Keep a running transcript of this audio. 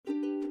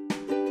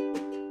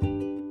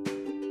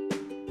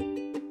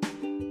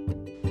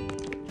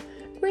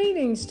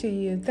Greetings to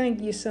you.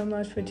 Thank you so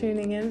much for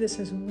tuning in. This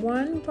is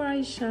One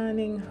Bright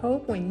Shining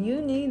Hope. When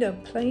you need a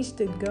place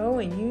to go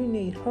and you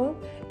need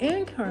hope,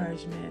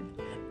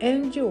 encouragement,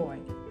 and joy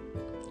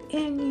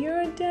in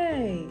your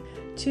day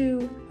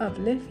to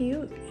uplift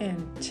you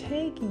and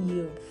take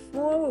you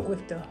forward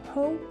with the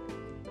hope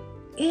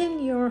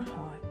in your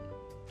heart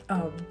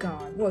of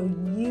God. Well,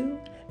 you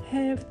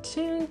have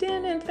tuned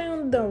in and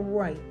found the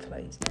right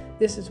place.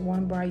 This is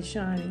One Bright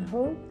Shining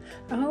Hope.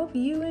 I hope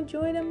you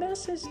enjoy the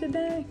message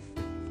today.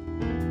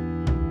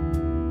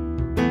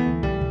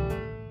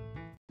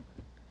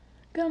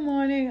 Good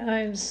morning.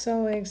 I'm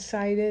so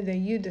excited that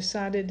you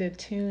decided to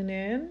tune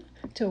in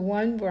to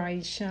One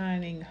Bright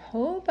Shining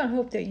Hope. I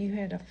hope that you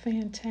had a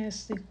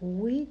fantastic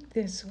week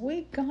this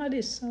week. God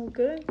is so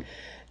good.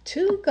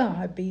 To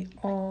God be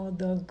all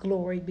the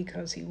glory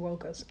because He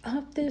woke us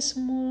up this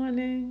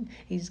morning.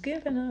 He's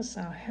given us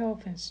our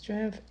health and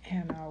strength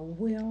and our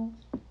will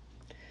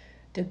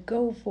to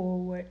go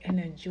forward and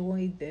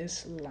enjoy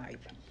this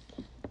life.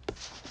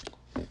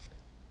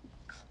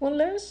 Well,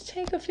 let's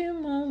take a few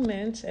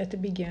moments at the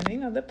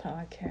beginning of the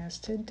podcast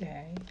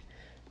today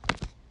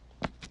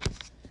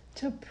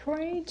to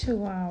pray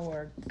to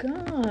our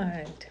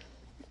God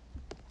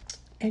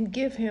and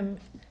give Him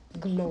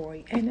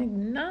glory and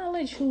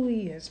acknowledge who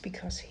He is,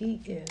 because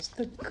He is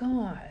the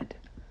God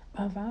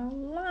of our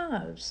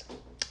lives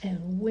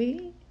and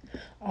we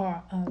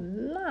are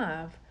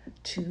alive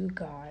to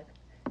God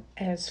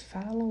as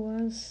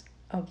followers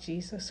of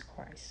Jesus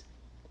Christ.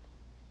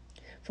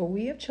 For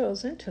we have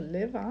chosen to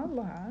live our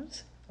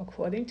lives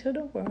according to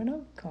the Word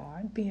of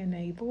God, being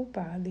enabled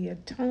by the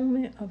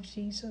atonement of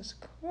Jesus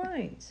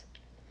Christ.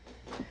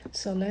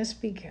 So let's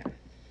begin.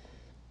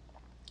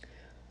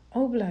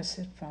 Oh,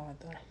 blessed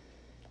Father,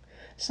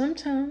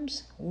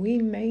 sometimes we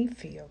may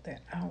feel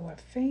that our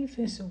faith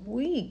is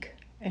weak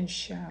and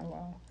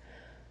shallow,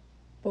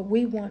 but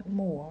we want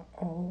more,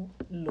 oh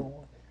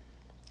Lord.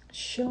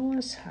 Show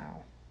us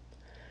how.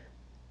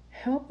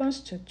 Help us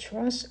to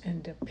trust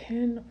and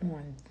depend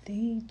on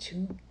Thee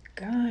to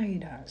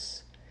guide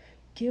us.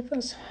 Give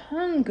us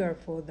hunger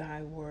for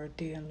Thy word,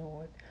 dear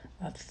Lord,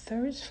 a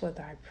thirst for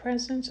Thy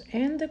presence,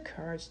 and the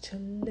courage to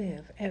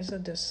live as a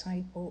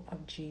disciple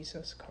of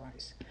Jesus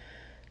Christ.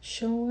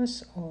 Show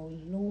us, O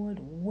Lord,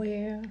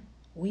 where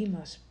we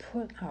must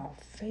put our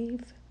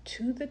faith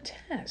to the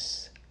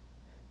test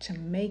to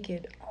make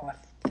it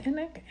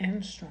authentic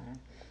and strong.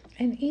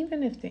 And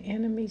even if the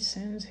enemy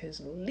sends his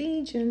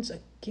legions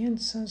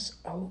against us,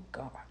 O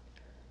God,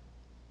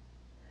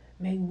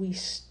 may we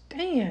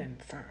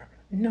stand firm,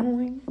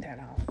 knowing that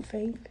our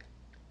faith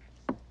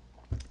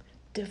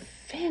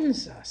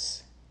defends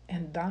us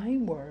and Thy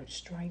word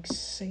strikes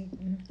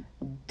Satan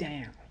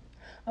down.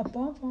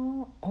 Above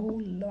all,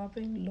 O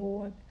loving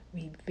Lord,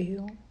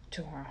 reveal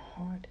to our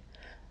heart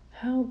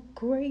how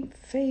great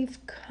faith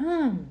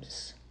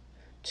comes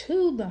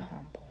to the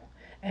humble,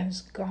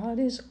 as God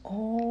is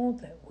all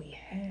that we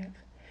have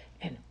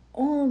and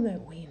all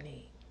that we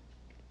need.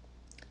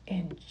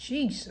 In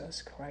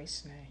Jesus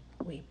Christ's name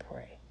we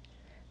pray.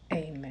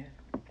 Amen.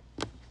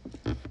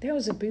 That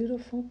was a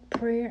beautiful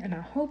prayer, and I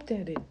hope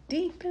that it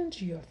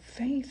deepens your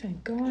faith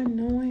in God,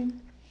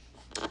 knowing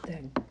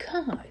that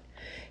God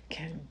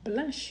can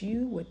bless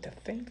you with the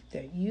faith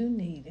that you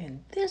need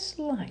in this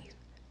life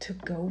to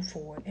go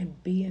forward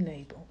and be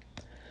enabled.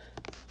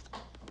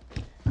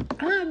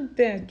 I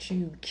bet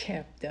you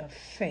kept the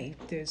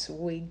faith this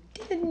week,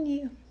 didn't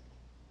you?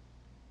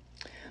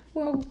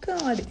 Well,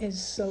 God is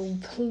so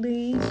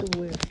pleased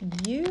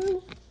with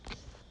you.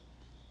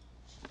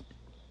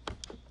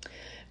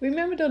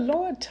 Remember, the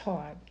Lord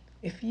taught,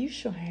 if you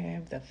shall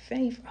have the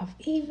faith of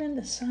even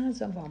the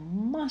size of a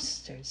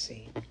mustard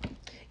seed,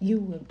 you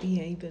will be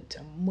able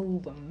to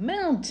move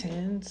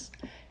mountains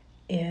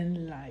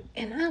in life.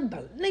 And I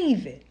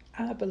believe it.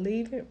 I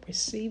believe it,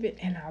 receive it,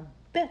 and I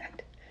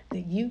bet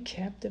that you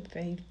kept the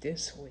faith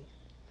this week.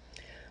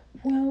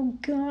 Well,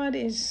 God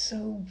is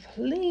so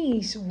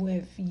pleased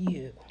with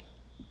you.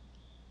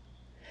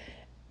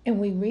 And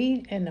we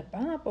read in the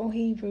Bible,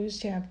 Hebrews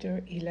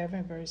chapter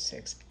 11, verse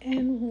 6,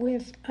 and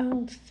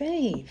without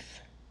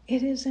faith,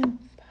 it is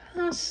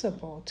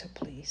impossible to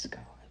please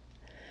God.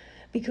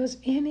 Because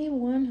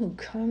anyone who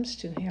comes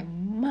to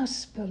Him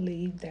must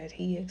believe that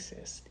He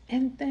exists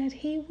and that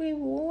He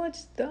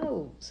rewards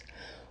those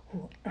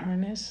who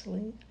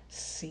earnestly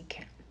seek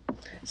Him.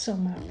 So,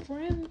 my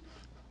friend,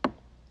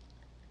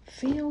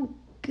 feel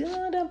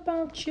good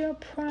about your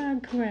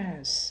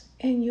progress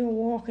in your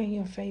walk in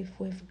your faith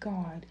with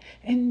God,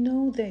 and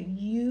know that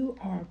you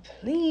are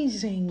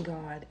pleasing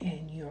God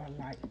in your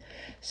life.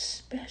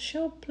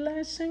 Special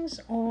blessings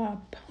are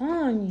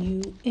upon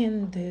you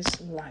in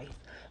this life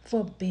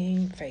for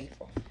being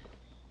faithful.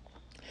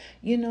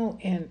 You know,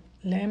 in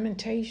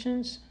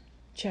Lamentations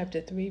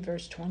chapter 3,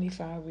 verse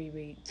 25, we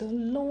read, "The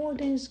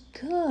Lord is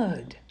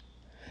good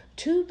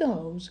to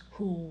those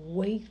who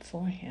wait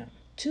for Him,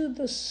 to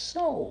the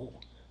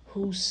soul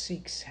who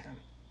seeks Him."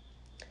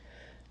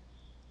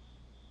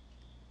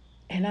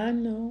 And I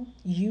know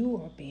you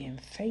are being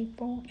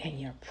faithful in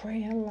your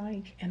prayer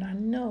life. And I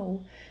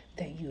know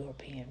that you are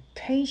being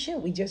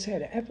patient. We just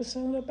had an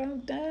episode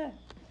about that.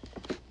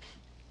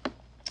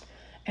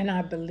 And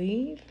I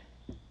believe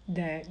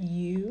that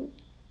you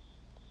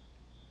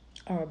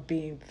are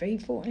being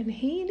faithful and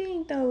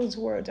heeding those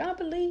words. I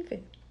believe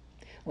it.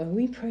 When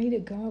we pray to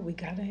God, we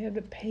got to have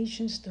the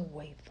patience to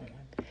wait for Him.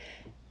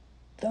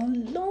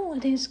 The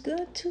Lord is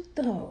good to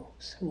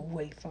those who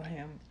wait for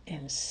Him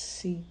and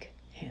seek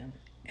Him.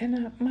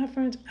 And my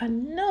friends, I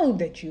know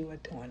that you are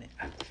doing it.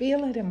 I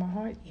feel it in my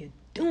heart. You're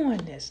doing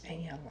this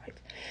in your life.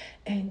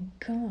 And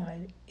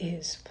God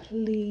is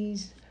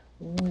pleased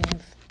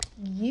with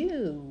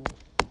you.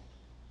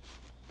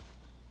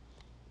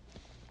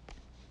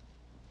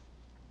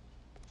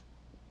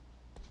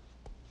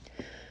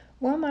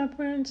 Well, my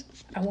friends,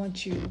 I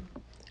want you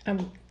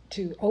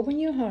to open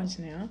your hearts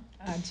now.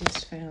 I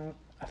just found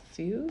a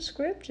few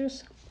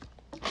scriptures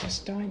to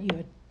start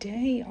your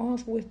day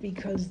off with,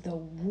 because the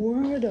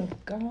Word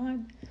of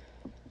God,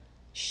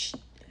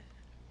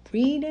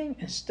 reading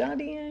and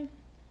studying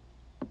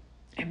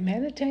and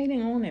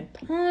meditating on and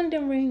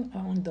pondering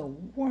on the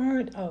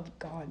Word of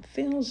God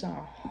fills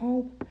our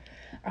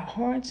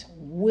hearts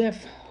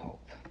with hope.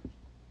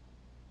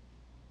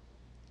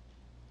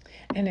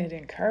 And it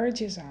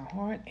encourages our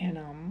heart and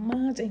our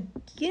minds and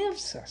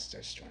gives us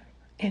the strength,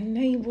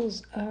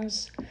 enables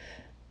us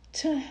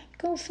to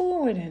go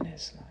forward in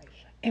this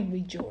life and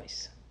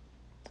rejoice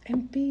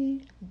and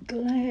be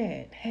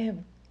glad, have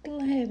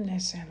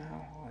gladness in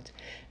our hearts,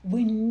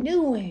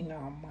 renewing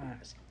our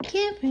minds,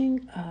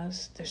 giving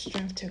us the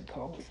strength to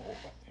go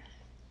forward.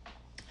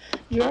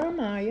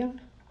 Jeremiah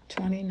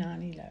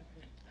 29:11.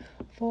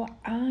 For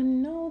I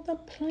know the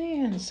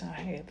plans I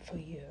have for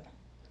you,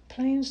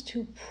 plans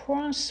to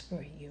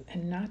prosper you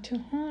and not to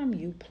harm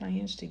you,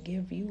 plans to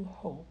give you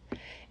hope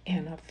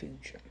and a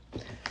future.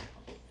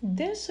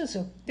 This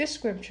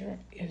scripture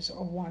is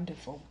a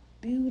wonderful,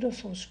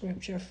 beautiful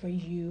scripture for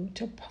you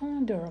to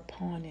ponder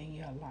upon in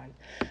your life.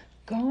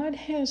 God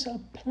has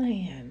a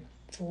plan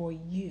for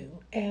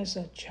you as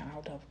a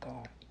child of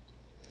God,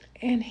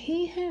 and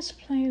He has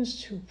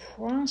plans to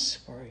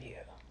prosper you,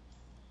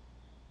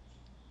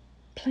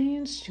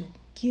 plans to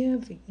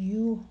give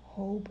you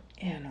hope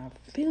and a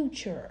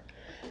future.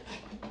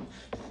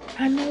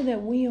 I know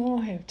that we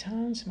all have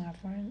times, my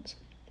friends,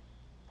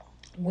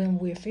 when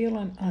we're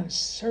feeling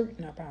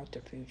uncertain about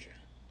the future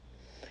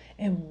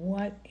and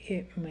what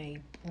it may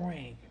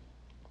bring.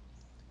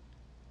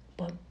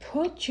 But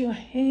put your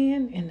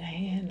hand in the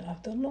hand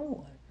of the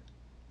Lord.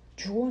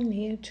 Draw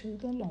near to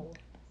the Lord.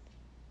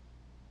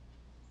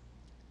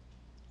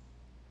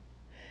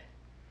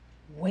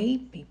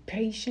 Wait, be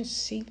patient,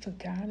 seek for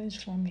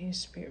guidance from His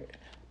Spirit.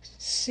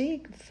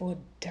 Seek for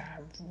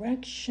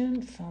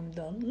direction from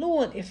the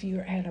Lord if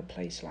you're at a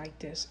place like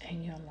this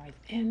in your life.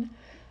 And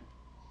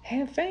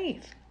have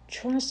faith.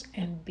 Trust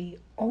and be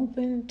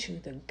open to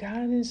the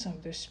guidance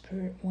of the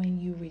Spirit when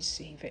you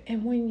receive it.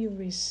 And when you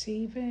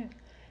receive it,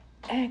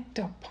 act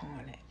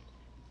upon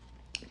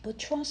it. But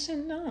trust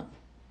and know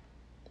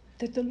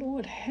that the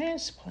Lord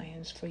has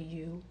plans for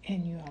you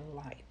in your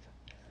life.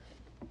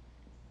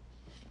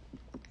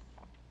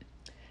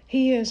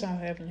 He is our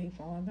Heavenly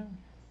Father.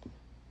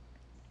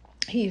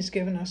 He has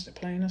given us the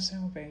plan of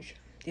salvation,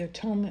 the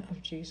atonement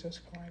of Jesus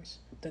Christ,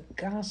 the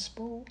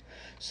gospel,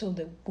 so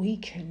that we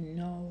can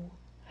know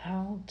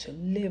how to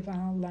live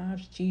our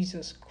lives.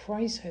 Jesus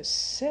Christ has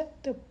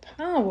set the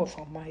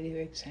powerful, mighty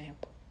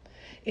example.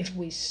 If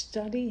we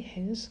study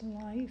His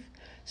life,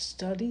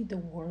 study the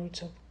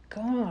words of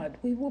God,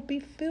 we will be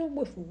filled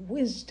with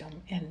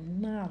wisdom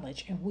and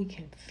knowledge, and we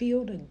can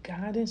feel the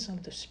guidance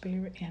of the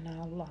Spirit in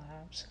our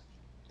lives,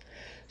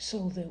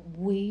 so that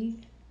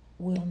we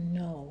will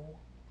know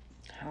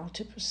how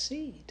to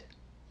proceed.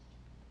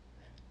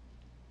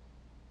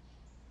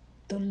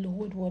 The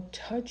Lord will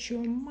touch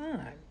your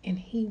mind, and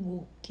He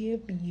will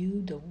give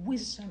you the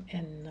wisdom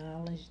and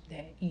knowledge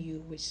that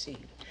you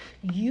receive.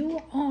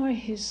 You are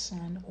His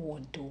son or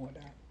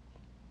daughter.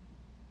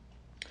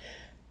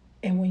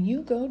 And when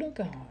you go to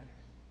God,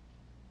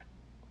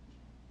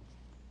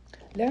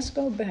 let's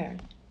go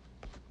back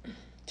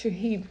to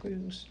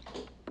Hebrews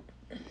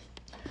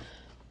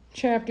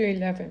chapter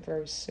 11,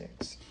 verse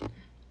 6.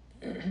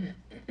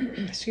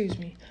 Excuse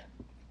me.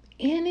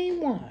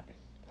 Anyone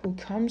who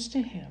comes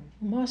to Him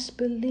must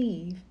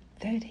believe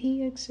that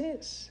He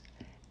exists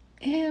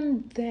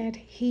and that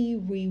He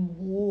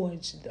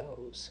rewards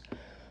those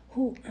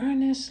who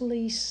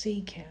earnestly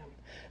seek Him.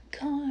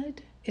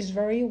 God is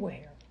very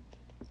aware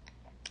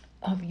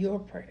of your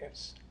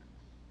prayers,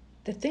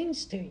 the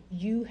things that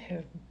you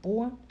have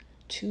brought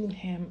to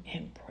Him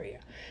in prayer.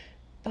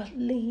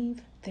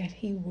 Believe that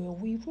He will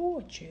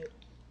reward you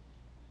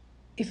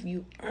if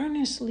you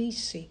earnestly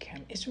seek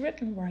Him. It's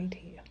written right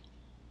here.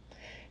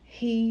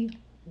 He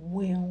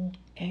will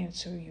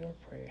answer your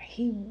prayer.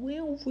 He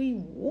will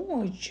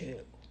reward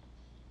you.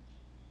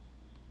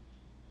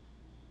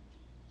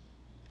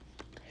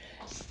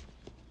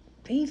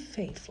 Be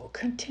faithful.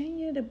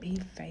 Continue to be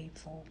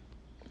faithful.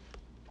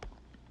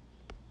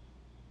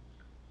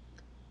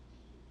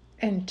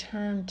 and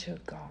turn to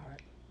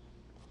God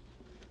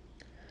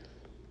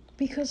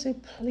because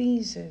it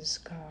pleases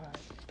God.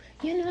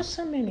 You know,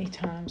 so many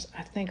times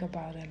I think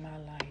about in my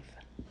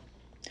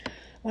life,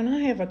 when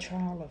I have a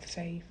trial of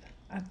faith,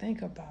 I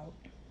think about,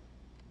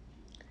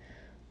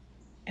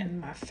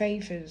 and my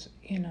faith is,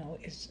 you know,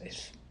 it's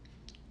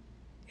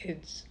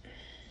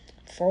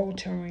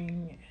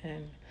faltering,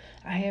 and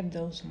I have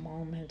those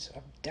moments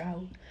of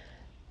doubt.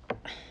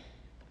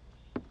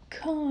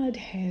 God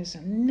has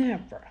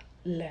never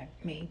let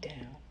me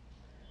down.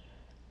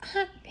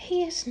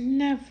 He has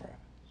never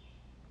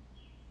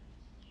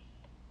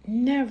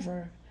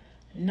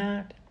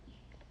not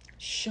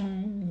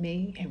shown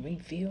me and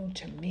revealed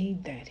to me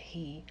that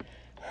He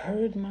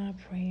heard my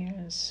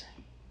prayers.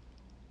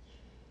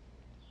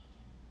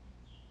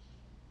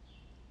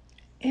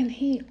 And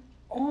He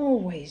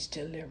always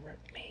delivered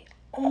me.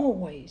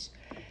 Always.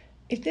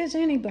 If there's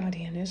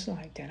anybody in this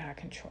life that I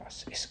can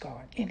trust, it's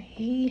God. And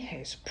He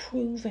has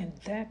proven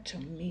that to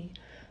me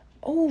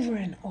over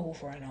and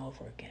over and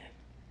over again.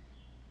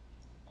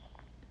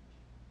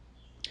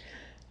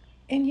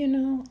 And you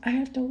know, I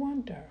have to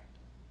wonder,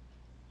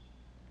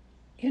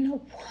 you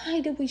know, why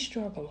do we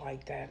struggle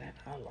like that in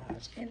our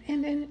lives?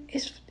 And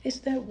it's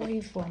that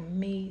way for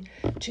me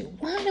too.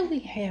 Why do we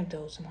have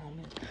those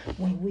moments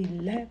when we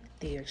let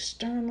the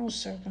external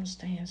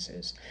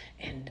circumstances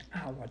and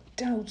our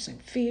doubts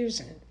and fears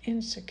and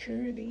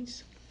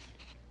insecurities,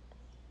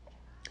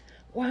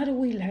 why do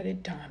we let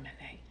it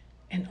dominate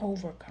and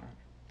overcome?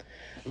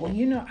 Well,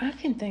 you know, I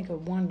can think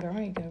of one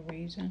very good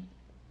reason.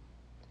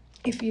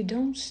 If you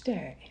don't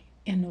stay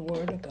in the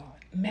Word of God,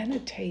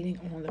 meditating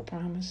on the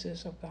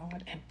promises of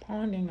God and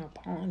pondering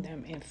upon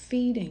them and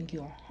feeding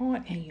your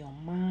heart and your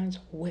minds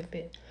with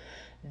it,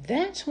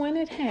 that's when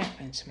it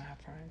happens, my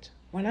friends.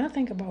 When I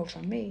think about for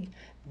me,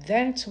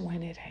 that's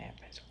when it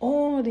happens.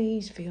 All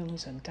these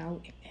feelings of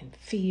doubt and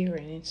fear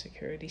and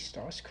insecurity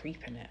starts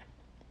creeping in.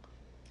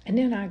 And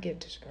then I get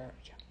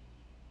discouraged.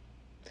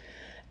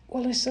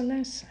 Well, it's a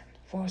lesson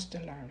for us to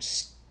learn.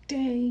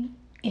 Stay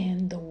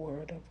in the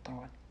Word of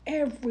God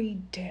every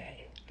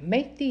day.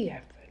 Make the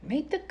effort.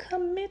 Make the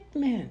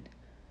commitment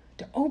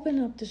to open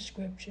up the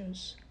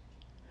scriptures.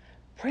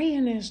 Pray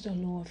and ask the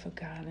Lord for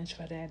guidance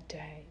for that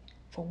day,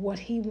 for what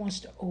He wants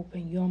to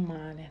open your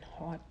mind and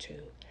heart to.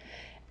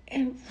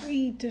 And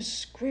read the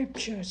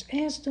scriptures.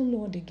 Ask the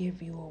Lord to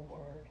give you a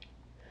word.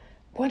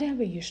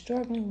 Whatever you're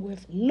struggling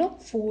with,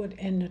 look for it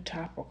in the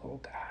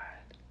topical guide.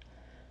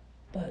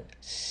 But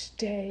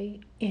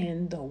stay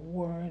in the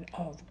Word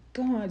of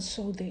God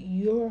so that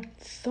your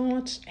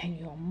thoughts and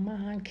your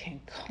mind can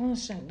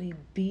constantly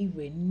be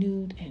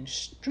renewed and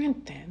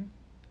strengthened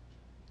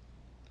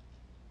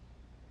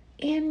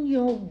in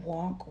your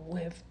walk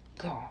with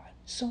God,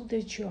 so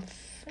that your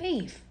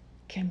faith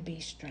can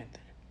be strengthened.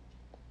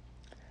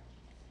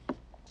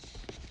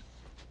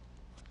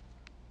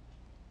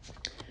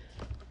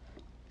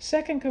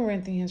 Second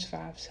Corinthians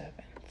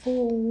 5:7.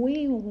 For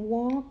we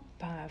walk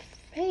by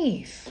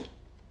faith,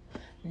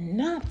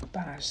 not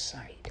by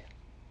sight.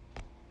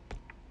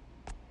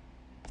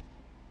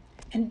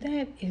 And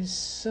that is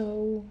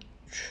so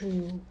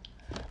true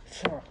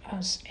for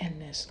us in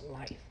this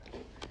life.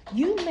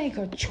 You make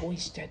a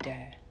choice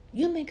today.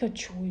 You make a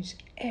choice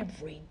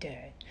every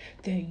day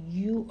that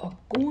you are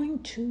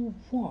going to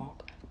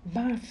walk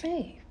by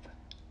faith.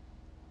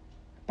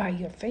 By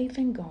your faith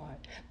in God,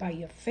 by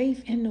your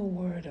faith in the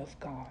Word of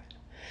God,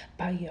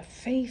 by your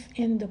faith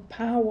in the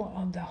power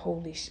of the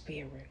Holy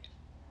Spirit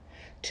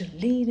to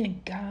lead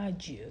and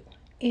guide you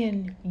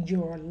in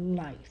your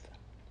life.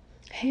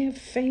 Have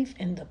faith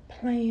in the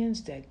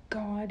plans that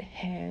God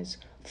has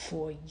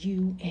for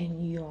you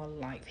in your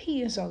life.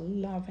 He is a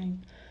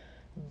loving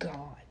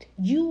God.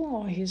 You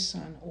are His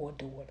son or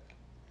daughter.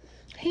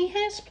 He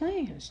has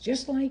plans,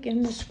 just like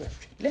in the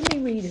scripture. Let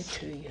me read it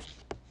to you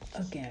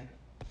again.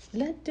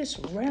 Let this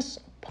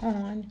rest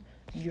upon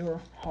your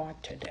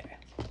heart today.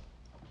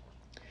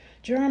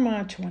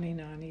 Jeremiah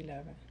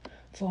 29:11.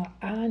 For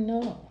I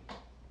know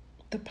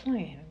the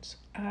plans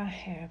I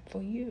have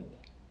for you.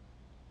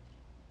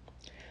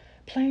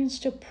 Plans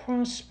to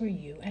prosper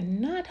you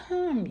and not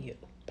harm you.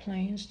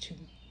 Plans to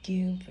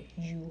give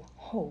you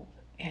hope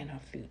and a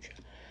future.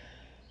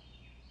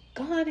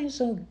 God is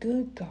a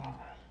good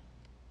God.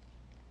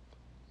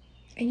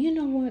 And you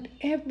know what?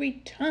 Every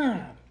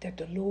time that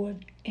the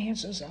Lord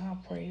answers our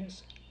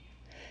prayers,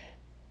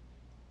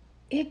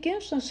 it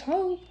gives us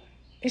hope.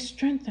 It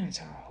strengthens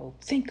our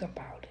hope. Think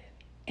about it.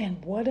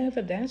 And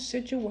whatever that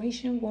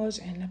situation was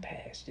in the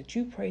past that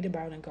you prayed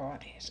about and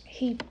God answered,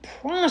 He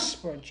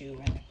prospered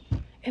you in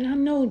it. And I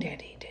know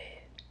that He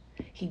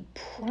did. He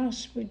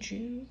prospered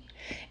you,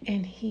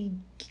 and He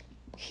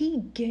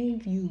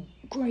gave you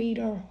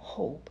greater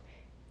hope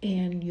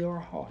in your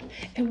heart.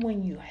 And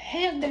when you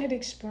have that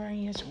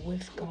experience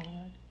with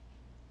God,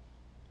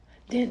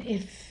 then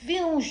it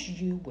fills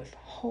you with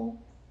hope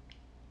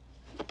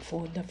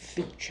for the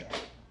future.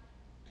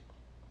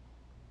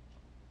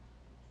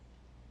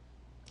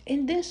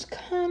 And this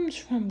comes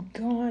from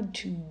God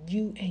to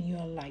you in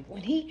your life.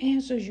 When He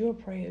answers your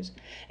prayers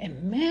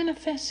and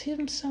manifests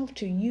Himself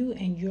to you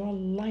in your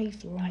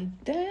life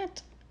like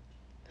that,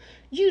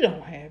 you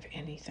don't have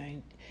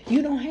anything.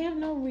 You don't have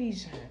no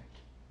reason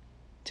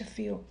to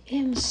feel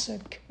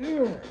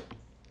insecure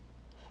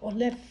or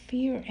let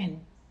fear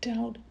and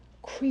doubt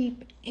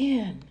creep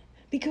in,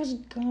 because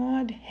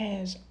God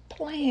has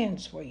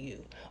plans for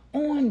you,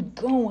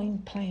 ongoing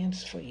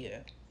plans for you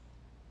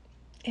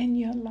in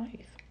your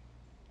life.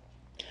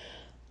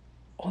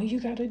 All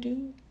you got to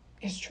do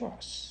is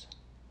trust.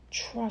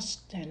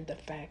 Trust in the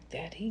fact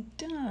that He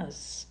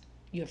does.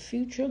 Your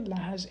future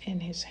lies in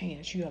His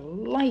hands. Your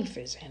life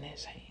is in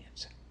His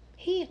hands.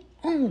 He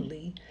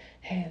only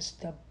has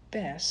the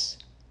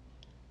best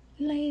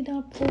laid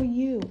up for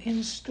you,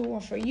 in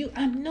store for you.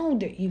 I know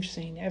that you've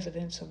seen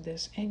evidence of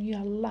this in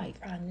your life.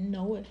 I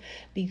know it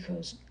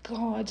because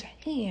God's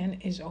hand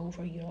is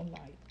over your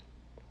life.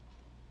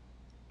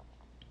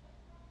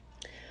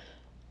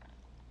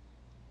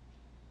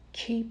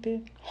 Keep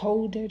it,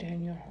 hold it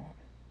in your heart.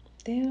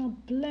 There are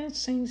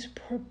blessings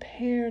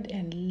prepared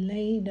and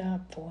laid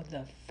up for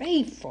the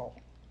faithful,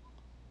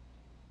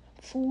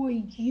 for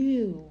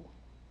you.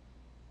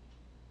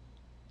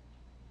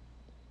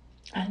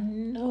 I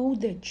know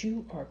that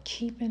you are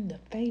keeping the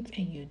faith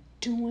and you're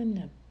doing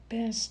the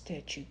best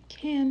that you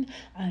can.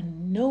 I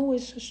know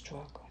it's a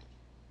struggle.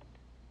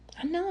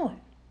 I know it.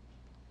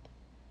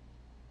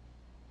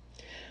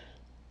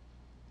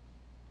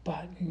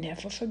 But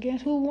never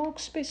forget who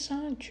walks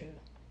beside you.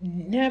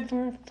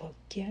 Never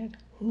forget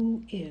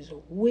who is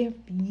with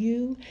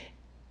you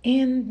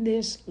in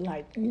this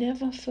life.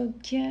 Never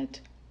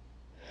forget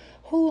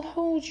who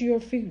holds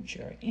your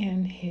future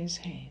in His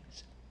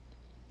hands.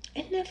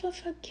 And never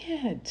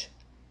forget,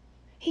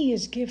 He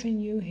has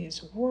given you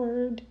His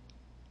word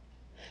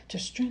to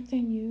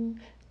strengthen you,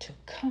 to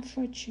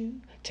comfort you,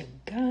 to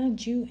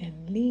guide you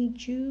and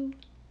lead you.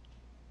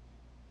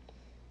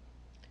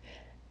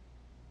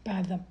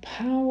 By the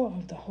power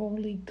of the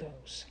Holy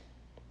Ghost,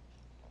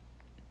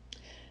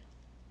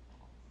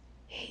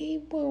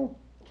 He will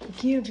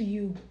give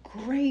you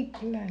great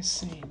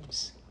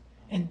blessings.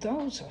 And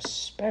those are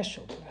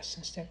special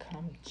blessings that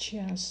come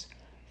just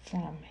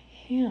from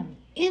Him,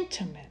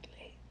 intimately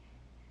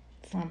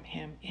from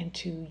Him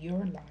into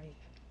your life.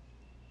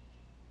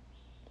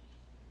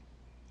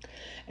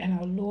 And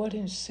our Lord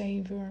and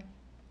Savior,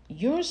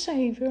 your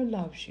Savior,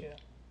 loves you.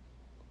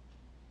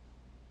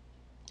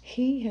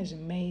 He has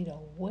made a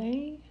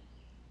way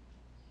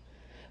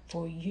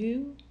for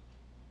you.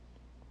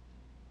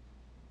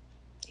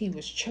 He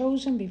was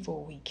chosen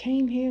before we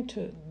came here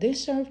to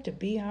this earth to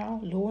be our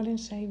Lord and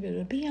Savior,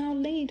 to be our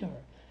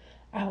leader,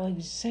 our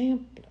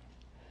example.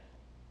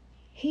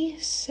 He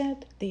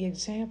set the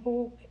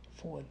example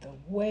for the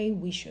way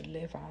we should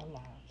live our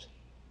lives.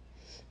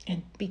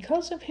 And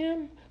because of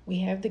Him, we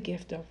have the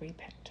gift of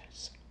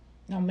repentance.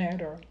 No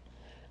matter,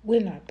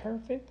 we're not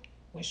perfect,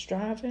 we're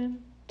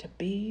striving to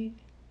be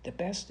the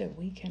best that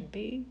we can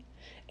be,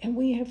 and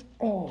we have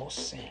all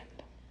sinned.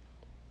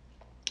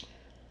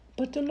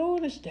 But the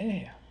Lord is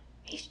there.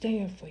 He's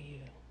there for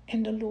you.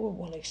 And the Lord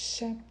will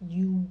accept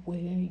you where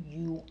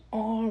you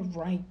are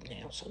right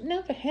now. So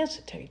never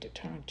hesitate to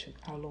turn to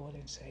our Lord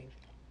and Savior.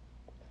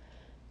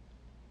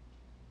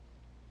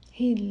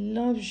 He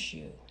loves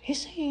you.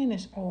 His hand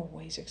is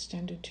always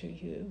extended to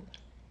you.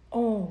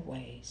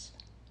 Always.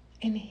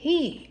 And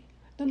He,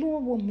 the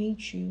Lord, will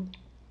meet you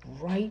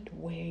right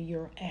where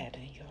you're at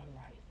in your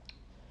life.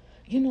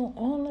 You know,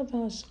 all of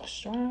us are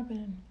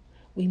striving.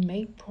 We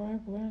make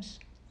progress.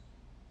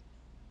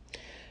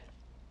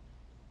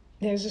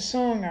 There's a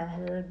song I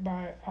heard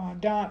by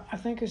I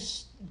think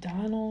it's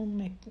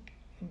Donald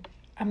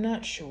I'm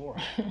not sure,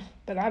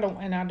 but I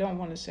don't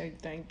want to say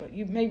thing, but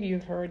maybe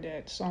you've heard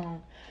that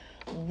song.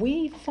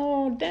 We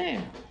fall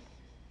down,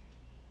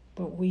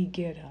 but we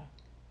get up.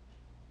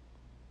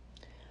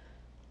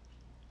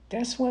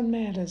 That's what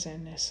matters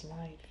in this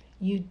life.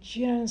 You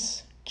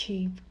just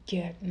keep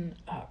getting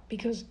up,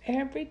 because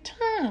every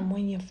time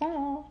when you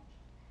fall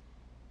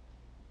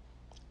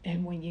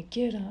and when you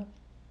get up,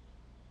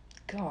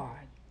 God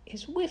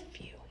is with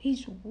you.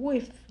 He's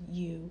with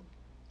you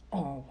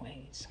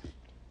always.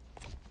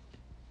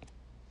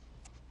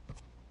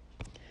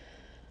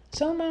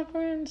 So, my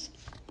friends,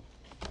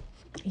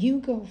 you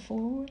go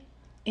forward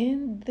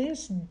in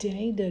this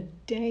day to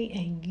day,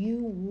 and you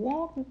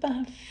walk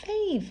by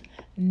faith,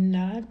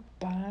 not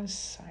by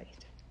sight.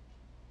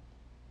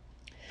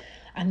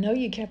 I know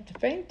you kept the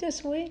faith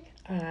this week.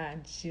 I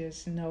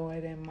just know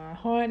it in my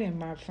heart. And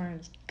my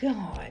friends,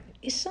 God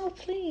is so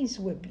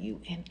pleased with you,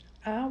 and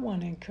I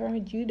want to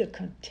encourage you to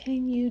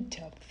continue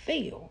to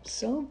feel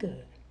so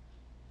good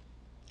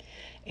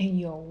in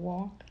your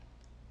walk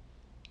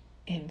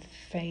in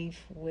faith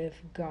with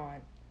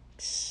God.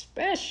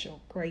 Special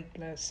great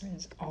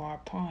blessings are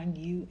upon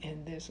you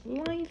in this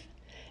life,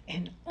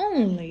 and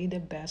only the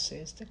best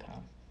is to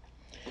come.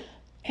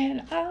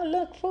 And I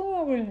look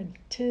forward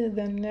to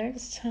the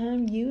next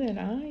time you and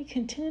I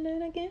can tune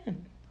in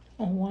again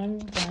one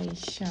bright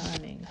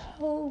shining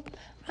hope.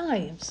 I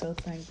am so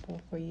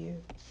thankful for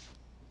you.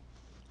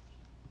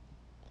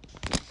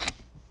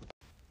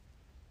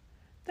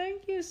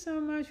 Thank you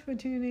so much for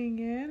tuning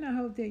in. I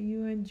hope that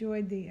you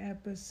enjoyed the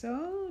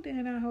episode,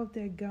 and I hope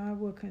that God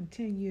will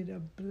continue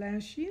to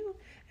bless you.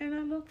 And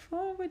I look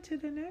forward to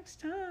the next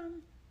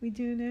time we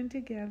tune in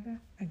together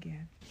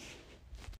again.